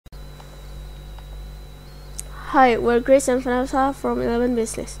Hi, we're Grace and Vanessa from 11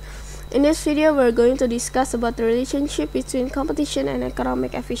 Business. In this video, we're going to discuss about the relationship between competition and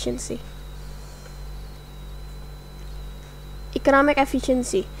economic efficiency. Economic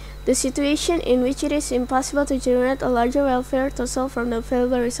efficiency, the situation in which it is impossible to generate a larger welfare total from the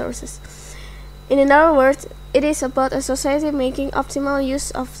available resources. In other words, it is about a society making optimal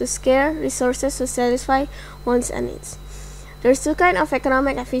use of the scarce resources to satisfy wants and needs. There's two kinds of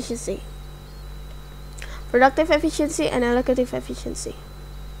economic efficiency: productive efficiency and allocative efficiency.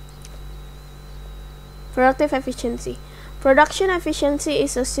 Productive efficiency. Production efficiency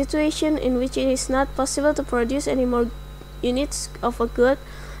is a situation in which it is not possible to produce any more units of a good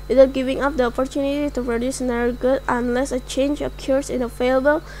without giving up the opportunity to produce another good unless a change occurs in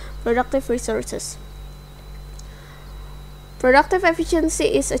available productive resources. Productive efficiency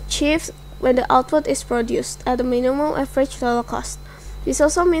is achieved when the output is produced at a minimum average total cost. This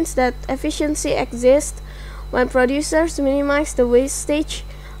also means that efficiency exists when producers minimize the wastage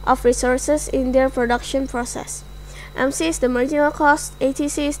of resources in their production process. MC is the marginal cost,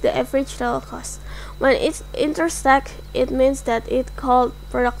 ATC is the average total cost. When it intersect, it means that it's called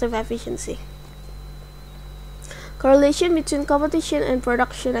productive efficiency. Correlation between competition and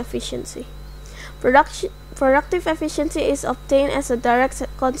production efficiency. Productive efficiency is obtained as a direct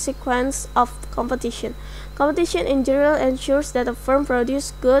consequence of competition. Competition in general ensures that a firm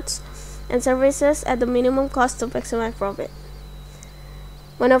produces goods and services at the minimum cost to maximize profit.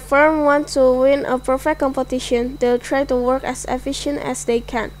 When a firm wants to win a perfect competition, they'll try to work as efficient as they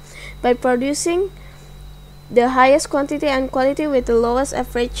can by producing the highest quantity and quality with the lowest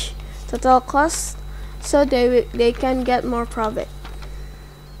average total cost so they can get more profit.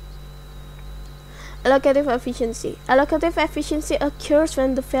 Allocative efficiency. Allocative efficiency occurs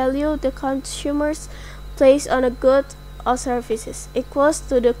when the value the consumers place on a good or services equals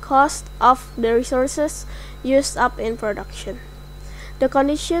to the cost of the resources used up in production. The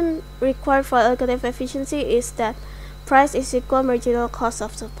condition required for allocative efficiency is that price is equal marginal cost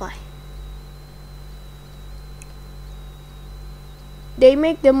of supply. They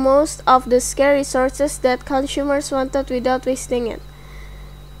make the most of the scarce resources that consumers wanted without wasting it.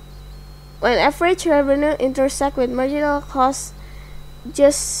 When average revenue intersects with marginal cost,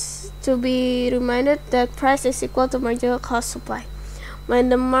 just to be reminded that price is equal to marginal cost supply. When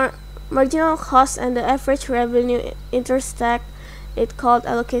the marginal cost and the average revenue intersect, it's called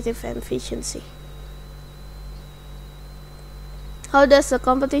allocative efficiency. How does the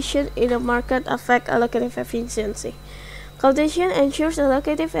competition in a market affect allocative efficiency? Competition ensures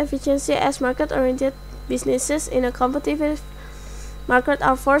allocative efficiency as market-oriented businesses in a competitive market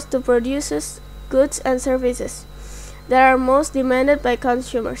are forced to produce goods and services that are most demanded by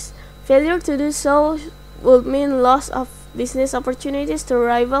consumers. Failure to do so would mean loss of business opportunities to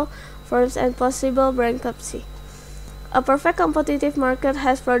rival firms and possible bankruptcy. A perfect competitive market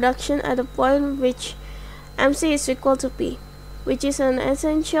has production at a point which MC is equal to P, which is an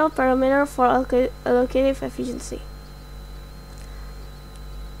essential parameter for allocative efficiency.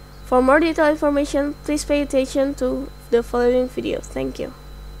 For more detailed information, please pay attention to the following video. Thank you.